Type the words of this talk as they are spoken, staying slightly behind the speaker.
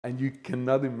And you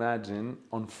cannot imagine,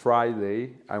 on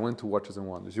Friday, I went to Watches and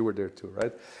Wonders. You were there too,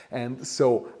 right? And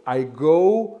so I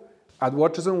go at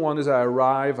Watches and Wonders, I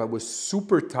arrive, I was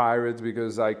super tired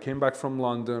because I came back from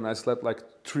London. I slept like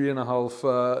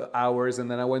 3.5 hours,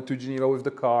 and then I went to Geneva with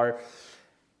the car.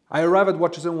 I arrive at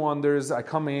Watches and Wonders, I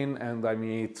come in and I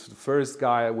meet the first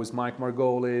guy was Mike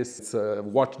Margolis. It's a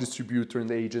watch distributor and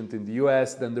agent in the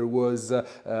US. Then there was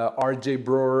RJ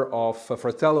Brewer of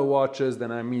Fratello Watches.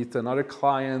 Then I meet another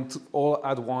client all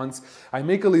at once. I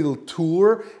make a little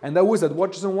tour, and I was at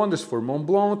Watches and Wonders for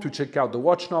Montblanc to check out the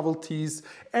watch novelties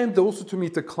and also to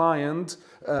meet a client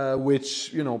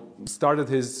which, you know, started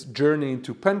his journey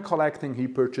into pen collecting. He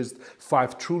purchased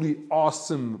 5 truly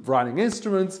awesome writing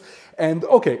instruments. And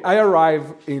okay, I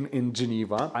arrive in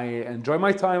Geneva. I enjoy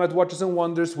my time at Watches and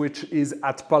Wonders, which is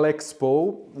at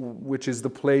Palexpo, which is the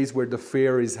place where the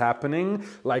fair is happening,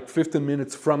 like 15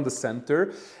 minutes from the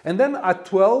center. And then at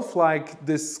 12, like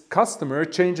this customer,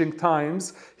 Changing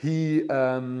Times, he's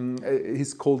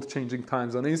called Changing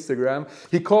Times on Instagram.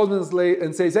 He calls me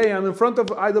and says, hey, I'm in front of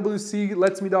IWC,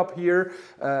 let's meet up here.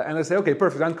 And I say, okay,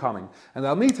 perfect, I'm coming. And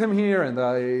I'll meet him here, and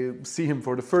I see him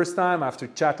for the first time after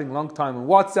chatting a long time on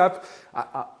WhatsApp.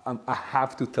 I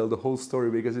have to tell the whole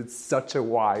story because it's such a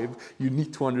vibe. You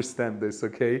need to understand this,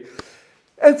 okay?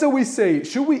 And so we say,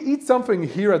 should we eat something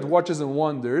here at Watches and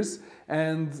Wonders?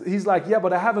 And he's like, yeah,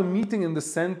 but I have a meeting in the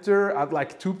center at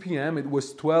like 2 p.m. It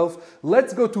was 12.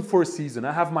 Let's go to Four Seasons.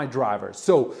 I have my driver.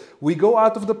 So we go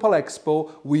out of the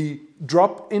Palexpo, we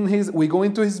go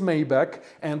into his Maybach,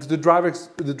 and the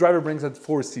driver brings at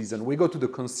Four Seasons. We go to the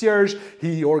concierge,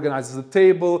 he organizes a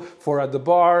table for at the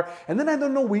bar, and then I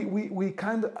don't know, we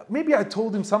kind of, maybe I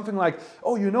told him something like,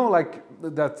 oh, you know, like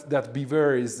that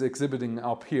Biver is exhibiting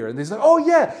up here. And he's like, oh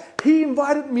yeah, he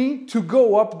invited me to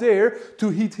go up there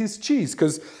to eat his cheese,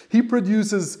 because he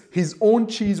produces his own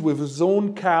cheese with his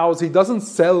own cows. He doesn't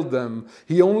sell them.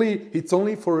 It's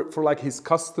only for like his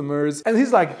customers. And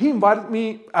he's like, he invited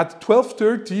me at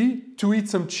 12:30 to eat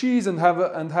some cheese and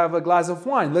have a glass of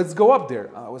wine. Let's go up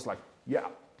there. I was like, yeah,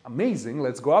 amazing.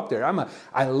 Let's go up there.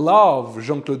 I love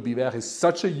Jean-Claude Biver. He's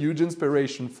such a huge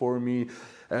inspiration for me.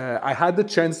 I had the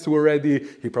chance to already,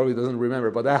 he probably doesn't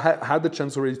remember, but I had the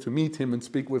chance already to meet him and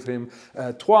speak with him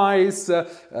twice.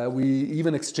 We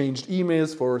even exchanged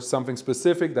emails for something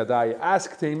specific that I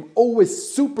asked him. Always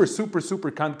super, super,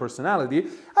 super kind personality.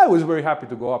 I was very happy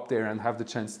to go up there and have the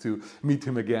chance to meet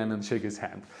him again and shake his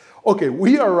hand. Okay,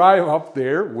 we arrive up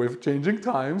there with Changing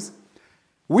Times.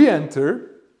 We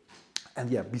enter. And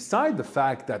yeah, beside the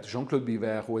fact that Jean-Claude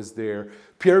Biver was there,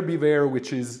 Pierre Biver,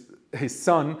 which is his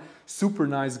son, super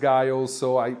nice guy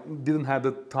also. I didn't have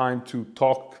the time to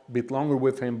talk a bit longer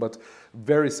with him, but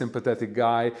very sympathetic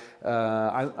guy.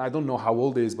 I don't know how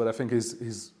old he is, but I think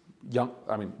he's young,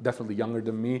 I mean, definitely younger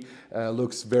than me.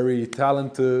 Looks very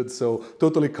talented, so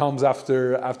totally comes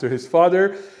after his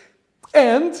father.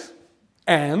 And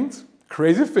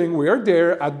crazy thing, we are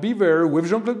there at Biver with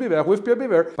Jean-Claude Biver, with Pierre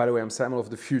Biver. By the way, I'm Samuel of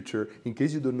the future. In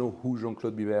case you don't know who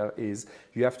Jean-Claude Biver is,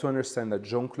 you have to understand that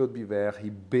Jean-Claude Biver, he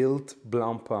built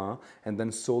Blancpain and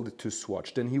then sold it to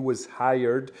Swatch. Then he was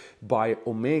hired by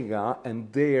Omega,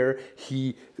 and there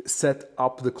he set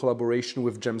up the collaboration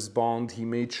with James Bond. He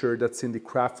made sure that Cindy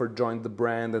Crawford joined the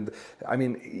brand, and I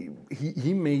mean,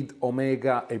 he made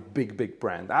Omega a big, big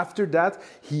brand. After that,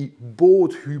 he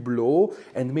bought Hublot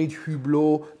and made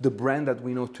Hublot the brand that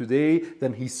we know today.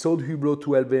 Then he sold Hublot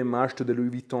to LVMH, to the Louis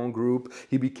Vuitton group.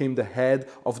 He became the head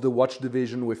of the watch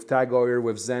division with Tag Heuer,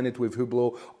 with Zenith, with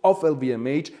Hublot of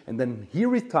LVMH, and then he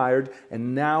retired,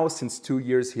 and now since 2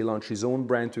 years he launched his own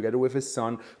brand together with his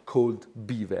son called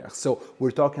Biver. So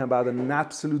we're talking about an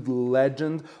absolute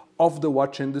legend of the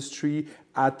watch industry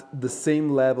at the same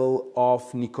level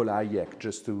of Nicolas Hayek,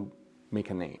 just to make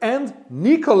a name. And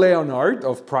Nico Leonard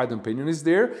of Pride and Pinion is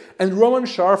there, and Roman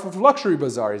Sharf of Luxury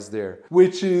Bazaar is there,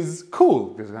 which is cool,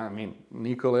 because I mean,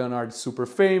 Nico Leonard is super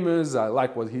famous, I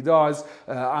like what he does.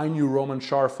 I knew Roman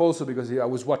Sharf also because I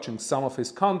was watching some of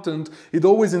his content. It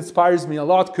always inspires me a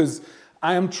lot because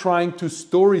I am trying to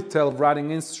storytell writing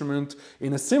instrument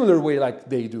in a similar way like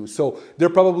they do. So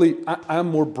they're probably, I'm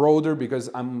more broader because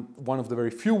I'm one of the very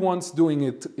few ones doing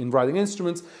it in writing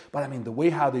instruments, but I mean, the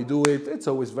way how they do it, it's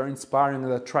always very inspiring,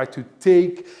 and I try to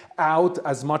take out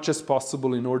as much as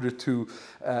possible in order to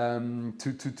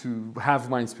have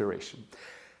my inspiration.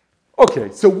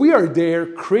 Okay, so we are there,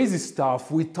 crazy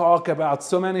stuff. We talk about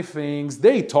so many things.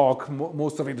 They talk,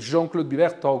 most of it. Jean-Claude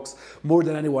Biver talks more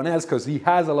than anyone else because he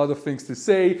has a lot of things to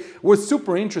say. It was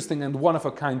super interesting and one of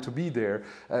a kind to be there.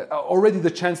 Already the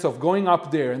chance of going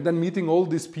up there and then meeting all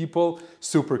these people,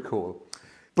 super cool.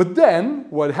 But then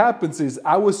what happens is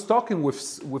I was talking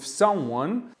with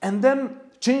someone, and then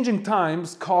Changing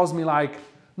Times calls me like,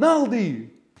 Naldi,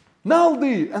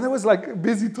 Naldi. And I was like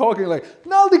busy talking like,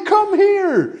 Naldi, come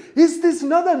here. Is this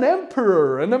not an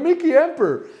emperor, an Namiki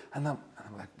emperor? And I'm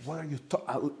like, what are you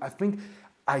talking? I think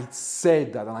I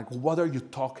said that. I'm like, what are you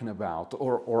talking about?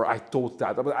 Or I thought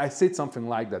that. But I said something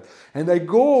like that. And I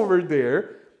go over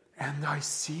there and I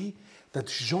see that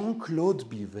Jean-Claude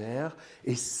Biver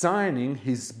is signing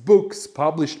his books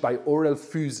published by Aurel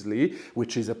Fuseli,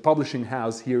 which is a publishing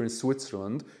house here in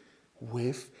Switzerland,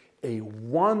 with a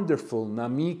wonderful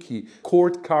Namiki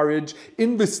court carriage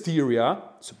in Wisteria.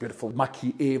 It's a beautiful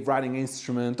maquillé writing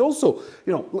instrument. Also,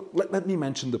 you know, let me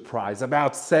mention the price,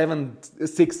 about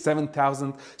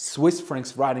 7,000 Swiss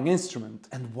francs writing instrument.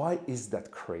 And why is that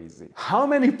crazy? How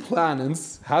many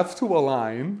planets have to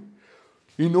align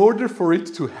in order for it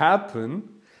to happen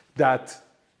that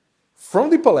from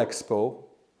the Expo,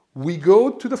 we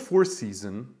go to the Four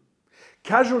Seasons,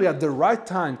 casually at the right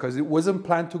time, because it wasn't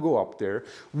planned to go up there.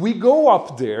 We go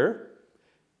up there,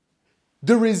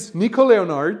 there is Nico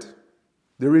Leonard,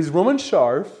 there is Roman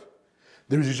Sharf,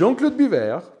 there is Jean-Claude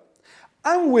Biver.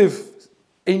 I'm with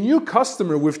a new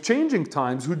customer with Changing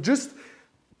Times who just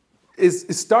is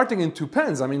starting in 2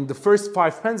 pens. I mean, the first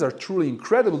 5 pens are truly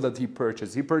incredible that he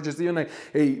purchased. He purchased even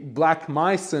a black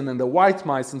Meissen and a white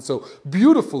Meissen, so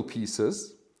beautiful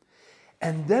pieces.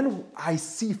 And then I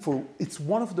see, it's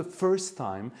one of the first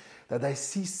time that I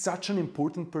see such an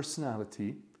important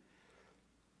personality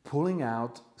pulling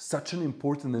out such an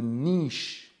important and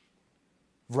niche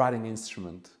writing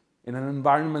instrument in an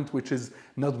environment which is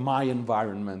not my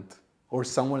environment or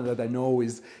someone that I know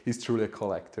is truly a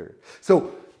collector.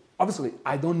 So obviously,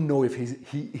 I don't know if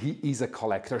he is a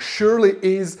collector. Surely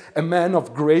is a man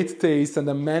of great taste and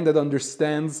a man that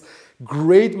understands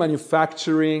great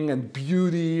manufacturing and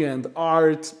beauty and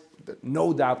art.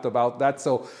 No doubt about that.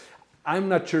 So I'm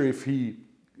not sure if he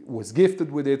was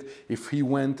gifted with it, if he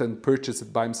went and purchased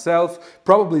it by himself.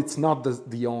 Probably it's not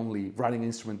the only writing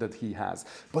instrument that he has.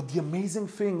 But the amazing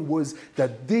thing was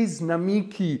that this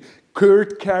Namiki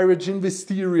court carriage in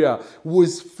Wisteria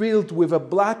was filled with a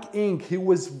black ink. He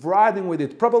was writing with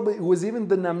it. Probably it was even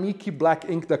the Namiki black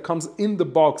ink that comes in the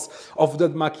box of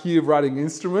that maquillé writing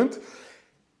instrument.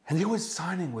 And he was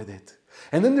signing with it.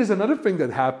 And then there's another thing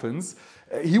that happens.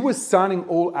 He was signing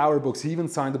all our books. He even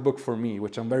signed a book for me,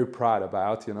 which I'm very proud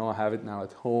about. You know, I have it now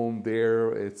at home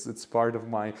there. It's part of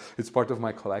my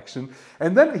collection.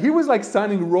 And then he was like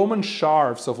signing Roman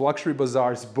Sharf's of Luxury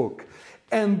Bazaar's book.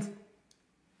 And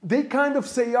they kind of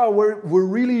say, oh,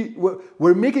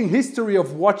 we're making history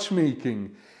of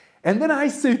watchmaking. And then I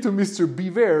say to Mr.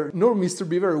 Biver, no, Mr.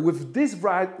 Biver,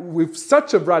 with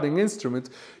such a writing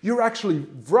instrument, you're actually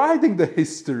writing the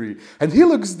history. And he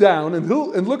looks down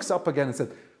and looks up again and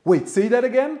said, wait, say that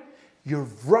again? You're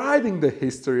writing the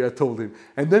history, I told him.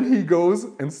 And then he goes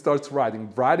and starts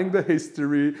writing the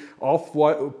history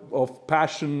of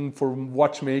passion for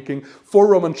watchmaking for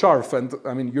Roman Sharf. And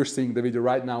I mean, you're seeing the video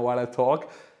right now while I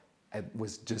talk. It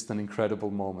was just an incredible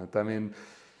moment. I mean,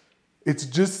 it's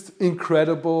just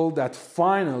incredible that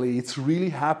finally it's really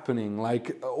happening.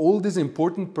 Like all these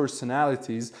important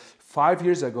personalities, 5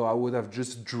 years ago, I would have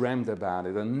just dreamed about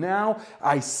it. And now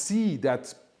I see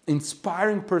that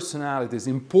inspiring personalities,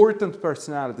 important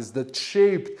personalities that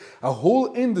shaped a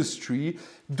whole industry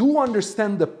do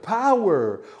understand the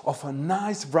power of a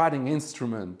nice writing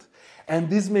instrument. And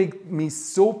this makes me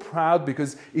so proud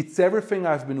because it's everything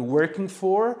I've been working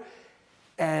for.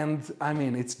 And I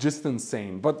mean, it's just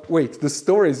insane. But wait, the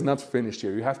story is not finished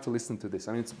here. You have to listen to this.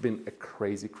 I mean, it's been a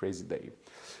crazy, crazy day.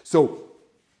 So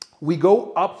we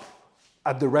go up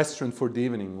at the restaurant for the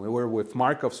evening. We were with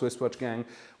Mark of Swiss Watch Gang.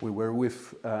 We were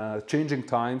with Changing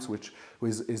Times, which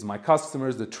is my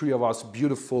customers. The three of us,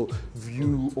 beautiful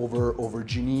view over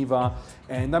Geneva.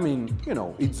 And I mean, you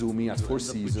know, Izumi at Four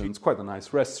Seasons, quite a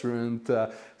nice restaurant.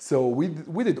 So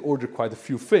we did order quite a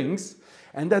few things.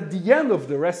 And at the end of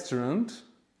the restaurant,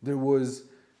 there was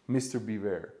Mr.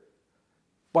 Biver.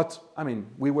 But I mean,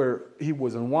 he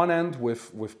was on one end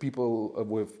with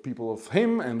people of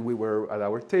him, and we were at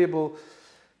our table.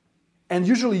 And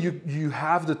usually you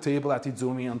have the table at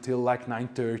Izumi until like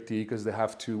 9:30 because they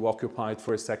have to occupy it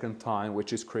for a second time,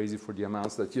 which is crazy for the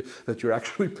amounts that you're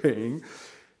actually paying.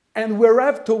 And we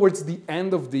arrived towards the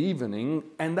end of the evening,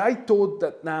 and I thought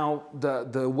that now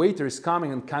the waiter is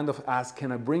coming and kind of asked,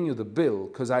 can I bring you the bill?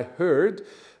 Because I heard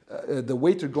the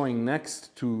waiter going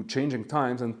next to Changing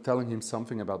Times and telling him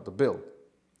something about the bill.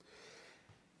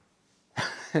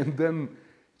 And then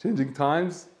Changing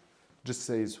Times just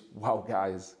says, wow,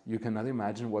 guys, you cannot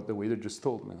imagine what the waiter just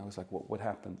told me. And I was like, what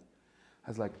happened? I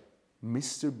was like,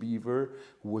 Mr. Biver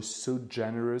was so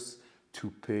generous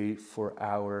to pay for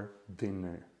our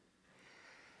dinner.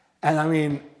 And I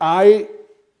mean, I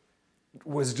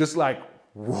was just like,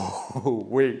 whoa,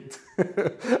 wait.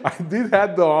 I did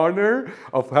have the honor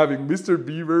of having Mr.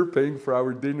 Biver paying for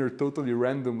our dinner totally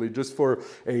randomly, just for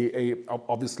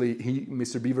obviously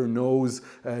Mr. Biver knows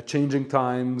changing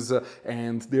times,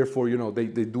 and therefore, you know, they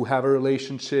do have a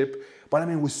relationship. But I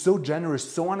mean, it was so generous,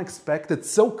 so unexpected,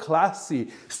 so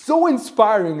classy, so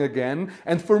inspiring again.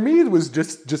 And for me, it was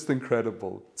just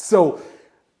incredible. So,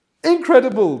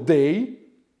 incredible day,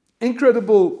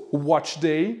 incredible watch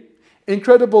day,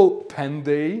 incredible pen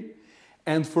day,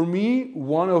 and for me,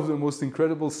 one of the most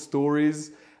incredible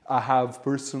stories I have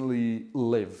personally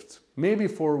lived. Maybe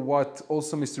for what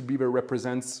also Mr. Biver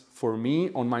represents for me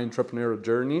on my entrepreneurial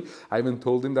journey. I even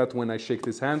told him that when I shook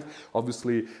his hand.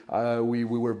 Obviously, we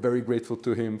were very grateful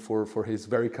to him for his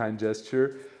very kind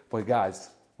gesture. But guys,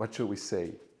 what should we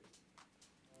say?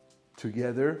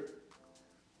 Together,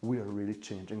 we are really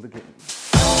changing the game.